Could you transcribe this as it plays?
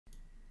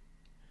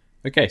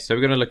Okay, so we're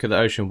going to look at the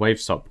Ocean Wave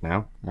SOP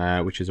now,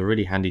 which is a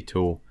really handy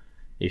tool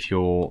if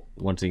you're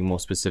wanting more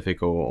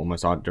specific or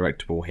almost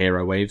directable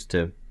hero waves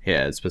to hit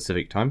at a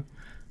specific time.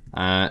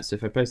 So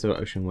if I place the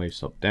Ocean Wave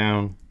SOP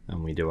down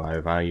and we do our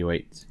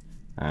evaluate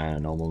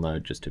normal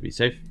node just to be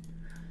safe.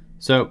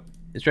 So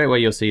straight away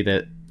you'll see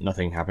that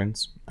nothing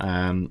happens.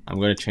 I'm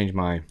going to change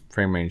my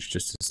frame range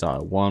just to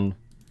start at 1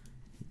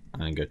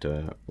 and go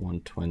to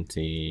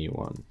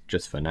 121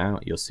 just for now.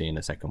 You'll see in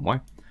a second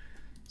why.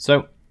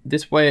 So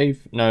this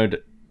wave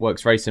node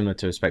works very similar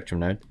to a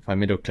spectrum node. If I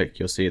middle click,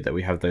 you'll see that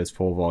we have those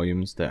 4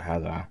 volumes that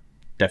have our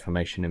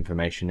deformation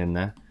information in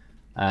there.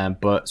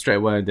 But straight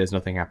away there's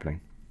nothing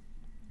happening.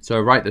 So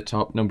right at the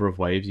top, number of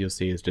waves you'll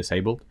see is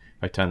disabled.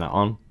 If I turn that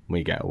on,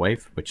 we get a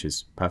wave, which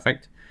is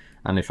perfect.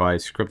 And if I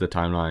scrub the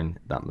timeline,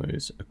 that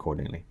moves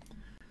accordingly.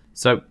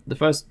 So the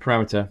first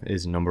parameter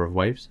is number of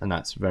waves, and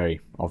that's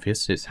very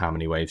obvious. It's how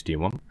many waves do you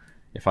want.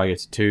 If I go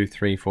to 2,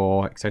 3,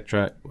 4,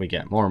 etc., we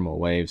get more and more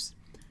waves.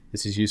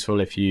 This is useful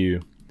if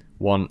you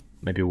want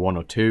maybe 1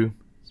 or 2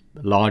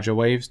 larger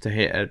waves to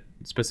hit at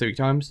specific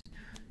times.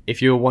 If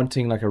you're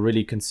wanting like a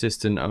really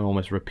consistent and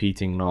almost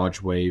repeating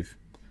large wave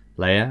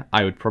layer,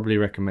 I would probably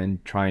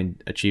recommend try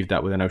and achieve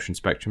that with an ocean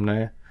spectrum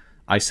layer.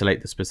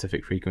 Isolate the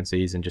specific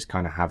frequencies and just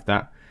kind of have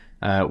that.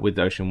 With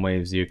the ocean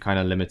waves, you're kind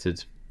of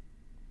limited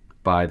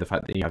by the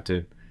fact that you have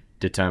to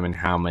determine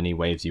how many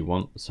waves you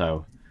want.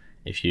 So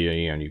if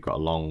you've got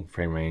a long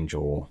frame range,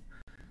 or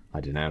I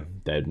don't know,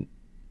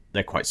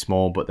 they're quite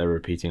small but they're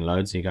repeating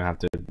loads, you're gonna have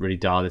to really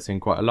dial this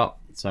in quite a lot.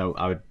 So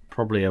I would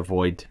probably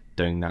avoid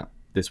doing that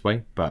this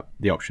way, but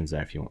the option's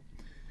there if you want.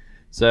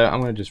 So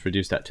I'm going to just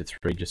reduce that to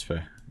 3 just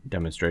for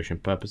demonstration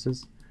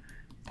purposes.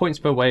 Points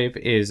per wave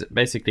is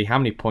basically how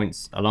many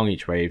points along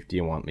each wave do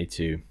you want me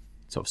to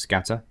sort of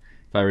scatter.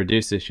 If I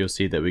reduce this, you'll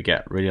see that we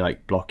get really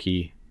like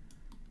blocky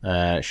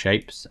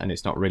shapes, and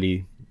it's not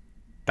really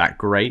that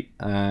great.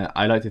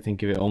 I like to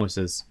think of it almost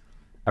as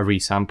a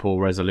resample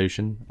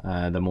resolution.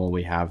 The more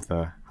we have,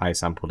 the higher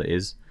sampled it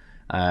is.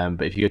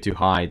 But if you go too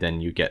high,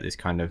 then you get this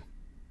kind of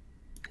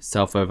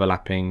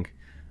self-overlapping,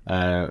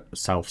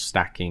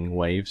 self-stacking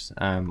waves,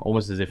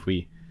 almost as if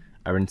we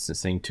are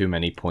instancing too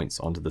many points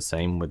onto the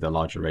same with a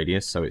larger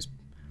radius. So it's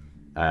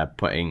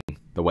putting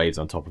the waves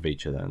on top of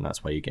each other, and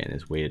that's why you're getting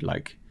this weird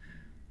like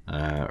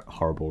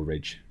horrible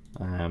ridge.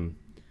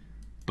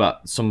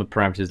 But some of the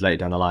parameters later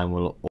down the line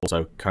will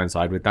also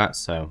coincide with that,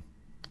 so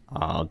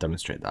I'll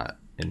demonstrate that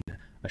in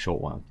a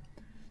short while.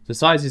 So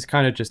size is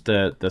kind of just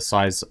the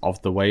size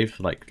of the wave,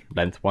 like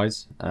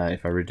lengthwise.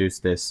 If I reduce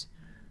this,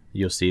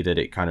 you'll see that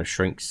it kind of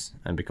shrinks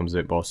and becomes a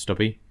bit more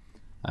stubby.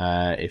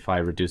 If I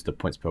reduce the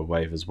points per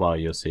wave as well,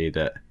 you'll see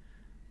that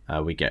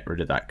we get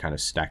rid of that kind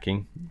of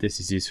stacking. This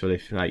is useful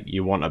if like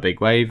you want a big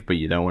wave but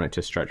you don't want it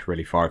to stretch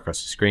really far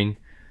across the screen.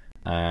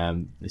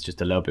 It's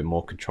just a little bit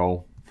more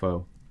control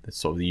for the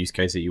sort of the use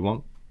case that you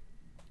want.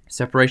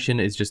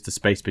 Separation is just the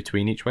space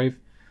between each wave.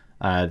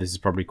 This is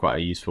probably quite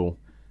a useful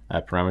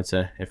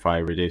parameter. If I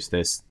reduce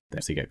this, they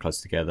actually get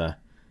close together.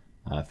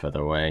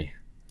 Further away,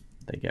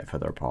 they get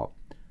further apart,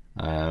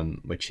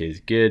 which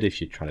is good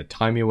if you're trying to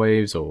time your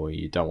waves or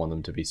you don't want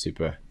them to be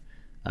super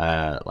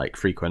like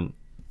frequent.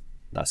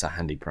 That's a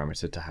handy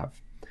parameter to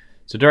have.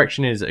 So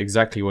direction is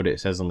exactly what it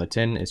says on the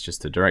tin. It's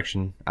just the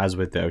direction, as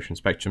with the ocean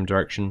spectrum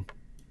direction.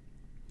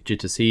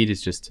 Jitter seed is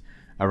just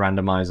a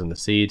randomize on the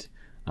seed.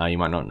 You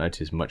might not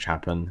notice much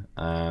happen,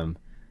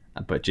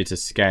 but jitter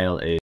scale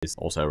is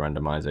also a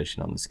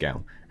randomization on the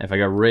scale. If I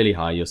go really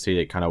high, you'll see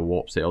it kind of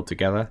warps it all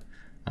together.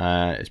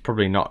 It's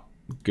probably not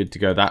good to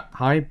go that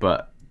high,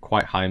 but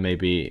quite high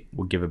maybe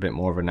will give a bit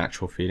more of a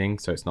natural feeling,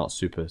 so it's not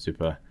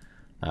super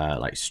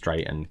like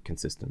straight and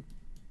consistent.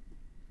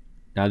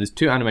 Now there's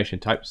 2 animation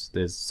types.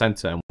 There's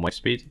center and wave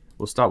speed.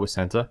 We'll start with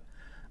center.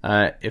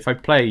 If I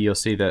play, you'll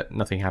see that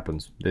nothing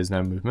happens. There's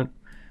no movement.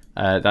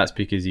 That's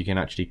because you can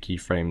actually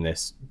keyframe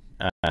this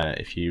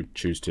if you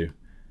choose to,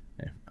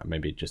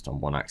 maybe just on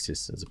one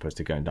axis as opposed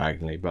to going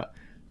diagonally, but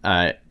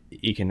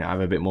you can have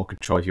a bit more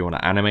control if you want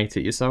to animate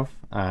it yourself.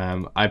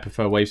 I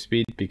prefer wave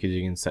speed because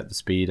you can set the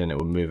speed and it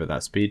will move at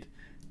that speed.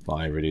 If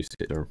I reduce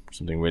it to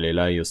something really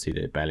low, you'll see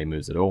that it barely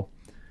moves at all.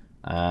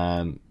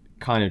 Kind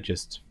of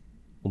just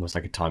almost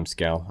like a time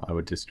scale, I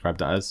would describe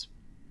that as.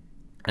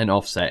 An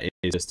offset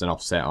is just an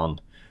offset on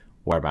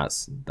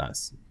whereabouts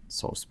that's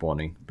sort of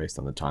spawning based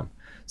on the time.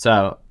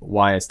 So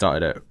why I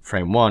started at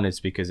frame 1 is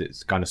because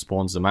it kind of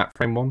spawns them at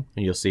frame 1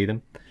 and you'll see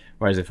them.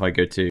 Whereas if I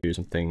go to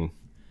something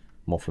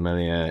more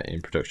familiar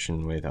in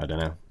production with, I don't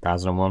know,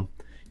 1001,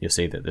 you'll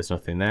see that there's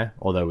nothing there,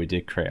 although we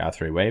did create our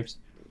 3 waves.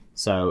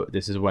 So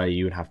this is where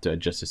you would have to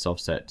adjust this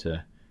offset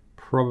to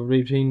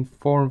probably between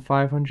 400 and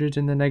 500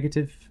 in the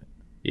negative.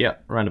 Yeah,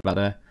 around about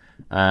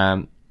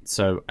there.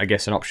 So I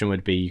guess an option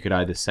would be you could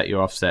either set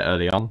your offset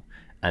early on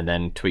and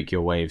then tweak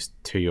your waves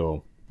to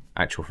your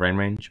actual frame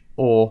range,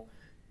 or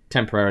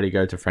temporarily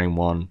go to frame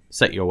 1,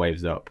 set your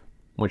waves up.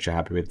 Once you're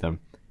happy with them,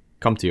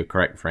 come to your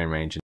correct frame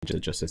range and just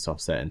adjust this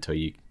offset until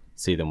you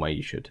see them where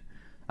you should.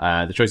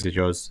 The choice is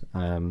yours.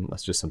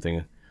 That's just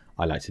something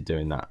I like to do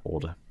in that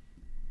order.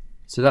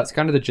 So that's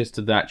kind of the gist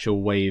of the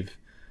actual wave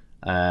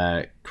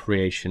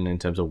creation in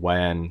terms of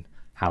where and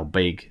how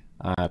big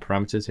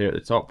parameters here at the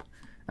top.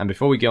 And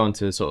before we go on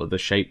to sort of the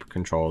shape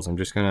controls, I'm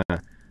just going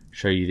to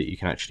show you that you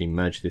can actually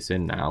merge this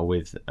in now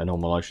with a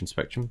normal ocean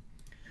spectrum.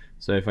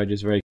 So if I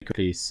just very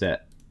quickly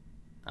set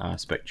our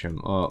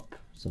spectrum up,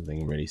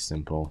 something really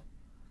simple,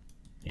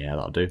 yeah,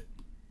 that'll do.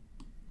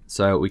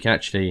 So we can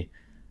actually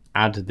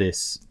add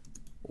this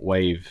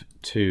wave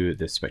to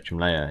this spectrum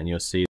layer, and you'll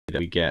see that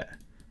we get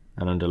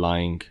an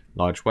underlying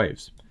large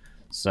waves.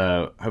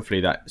 So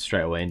hopefully that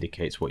straight away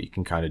indicates what you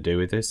can kind of do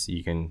with this.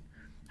 You can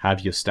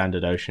have your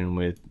standard ocean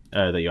with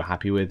that you're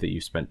happy with, that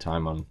you've spent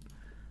time on,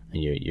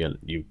 and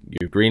you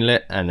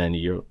greenlit, and then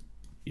your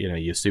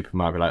super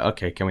might be like,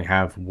 okay, can we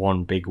have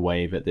one big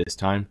wave at this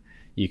time?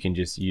 You can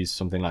just use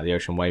something like the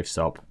ocean wave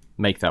SOP,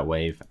 make that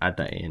wave, add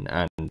that in,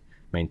 and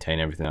maintain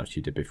everything else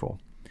you did before.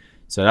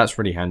 So that's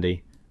really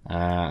handy.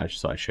 I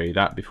just thought I'd show you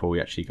that before we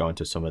actually go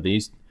into some of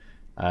these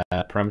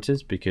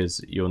parameters,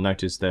 because you'll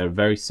notice they're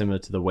very similar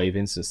to the wave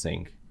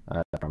instancing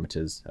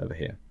parameters over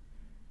here.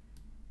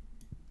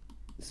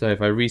 So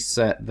if I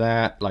reset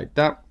that like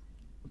that,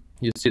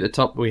 you'll see at the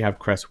top we have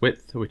crest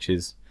width, which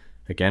is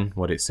again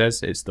what it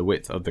says. It's the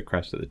width of the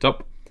crest at the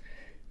top.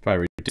 If I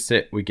reduce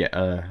it, we get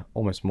a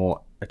almost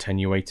more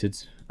attenuated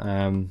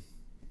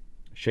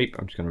shape.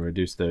 I'm just going to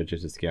reduce the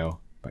jitter scale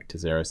back to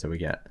 0 so we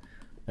get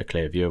a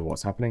clear view of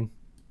what's happening.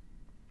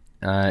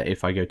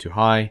 If I go too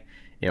high,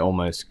 it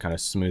almost kind of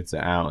smooths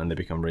it out and they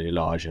become really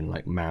large and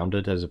like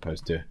mounded as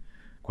opposed to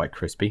quite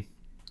crispy.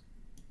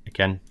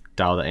 Again,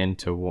 dial that in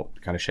to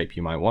what kind of shape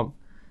you might want.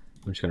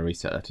 I'm just going to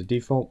reset that to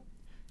default.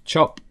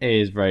 Chop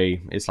is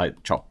it's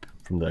like chop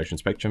from the ocean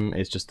spectrum.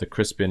 It's just the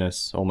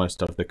crispiness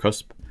almost of the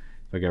cusp.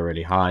 If I go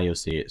really high, you'll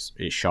see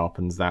it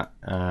sharpens that.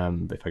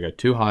 But if I go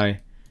too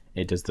high,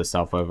 it does the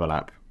self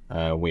overlap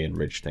weird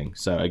ridge thing.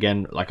 So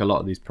again, like a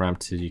lot of these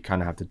parameters, you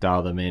kind of have to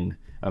dial them in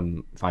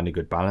and find a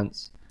good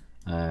balance.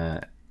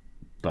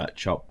 But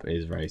chop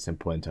is very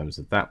simple in terms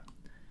of that.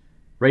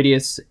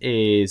 Radius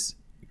is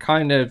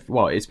kind of,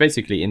 well, it's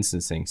basically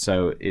instancing,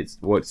 so it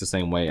works the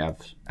same way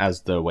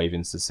as the wave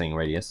instancing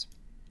radius.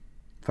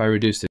 If I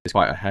reduce it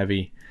quite a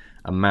heavy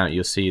amount,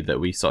 you'll see that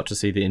we start to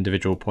see the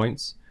individual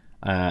points,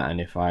 and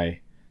if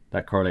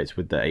that correlates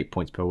with the 8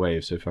 points per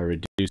wave. So if I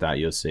reduce that,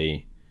 you'll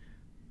see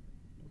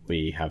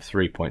we have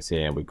 3 points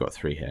here and we've got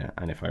 3 here.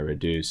 And if I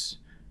reduce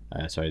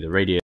the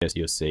radius,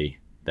 you'll see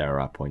there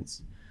are our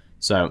points.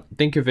 So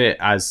think of it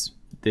as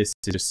this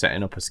is just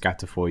setting up a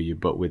scatter for you,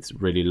 but with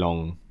really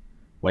long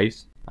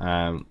waves,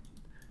 and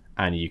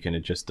you can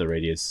adjust the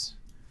radius,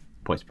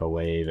 points per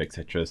wave,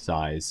 etc.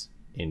 size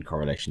in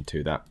correlation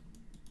to that.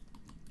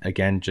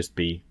 Again, just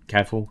be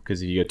careful,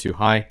 because if you go too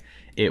high,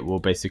 it will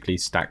basically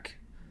stack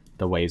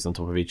the waves on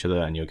top of each other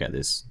and you'll get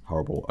this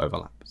horrible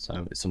overlap.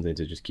 So it's something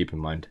to just keep in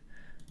mind.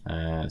 So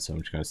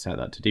I'm just going to set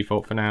that to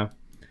default for now.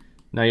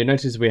 Now you'll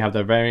notice we have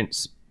the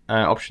variance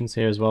options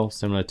here as well,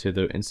 similar to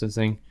the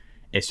instancing.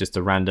 It's just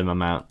a random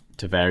amount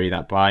to vary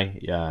that by,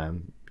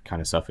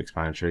 kind of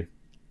self-explanatory.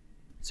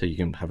 So you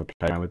can have a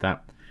play around with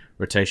that.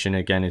 Rotation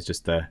again is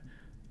just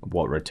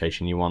what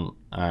rotation you want,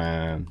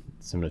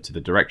 similar to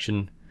the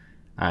direction.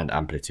 And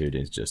amplitude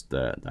is just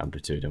the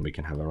amplitude, and we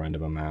can have a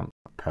random amount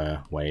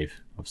per wave.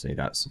 Obviously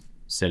that's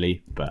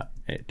silly, but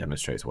it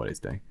demonstrates what it's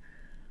doing.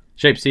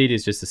 Shape seed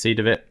is just the seed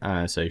of it,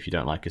 so if you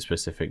don't like a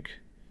specific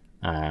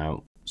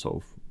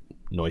sort of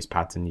noise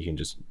pattern, you can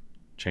just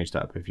change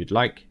that up if you'd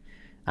like.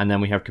 And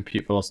then we have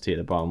compute velocity at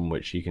the bottom,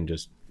 which you can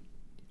just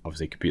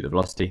obviously compute the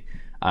velocity.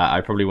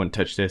 I probably wouldn't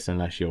touch this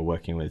unless you're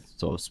working with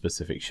sort of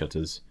specific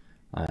shutters,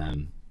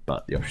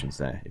 but the option's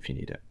there if you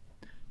need it.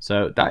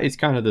 So that is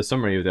kind of the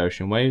summary of the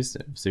ocean waves.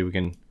 So we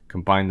can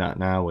combine that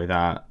now with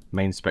our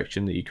main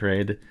spectrum that you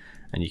created,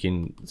 and you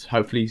can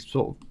hopefully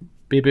sort of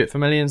be a bit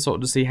familiar and sort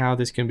of to see how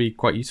this can be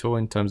quite useful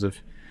in terms of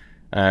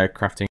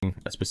crafting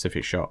a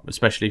specific shot,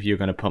 especially if you're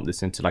going to pump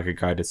this into like a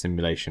guided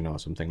simulation or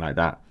something like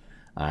that.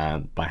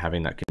 By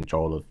having that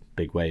control of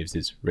big waves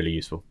is really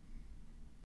useful.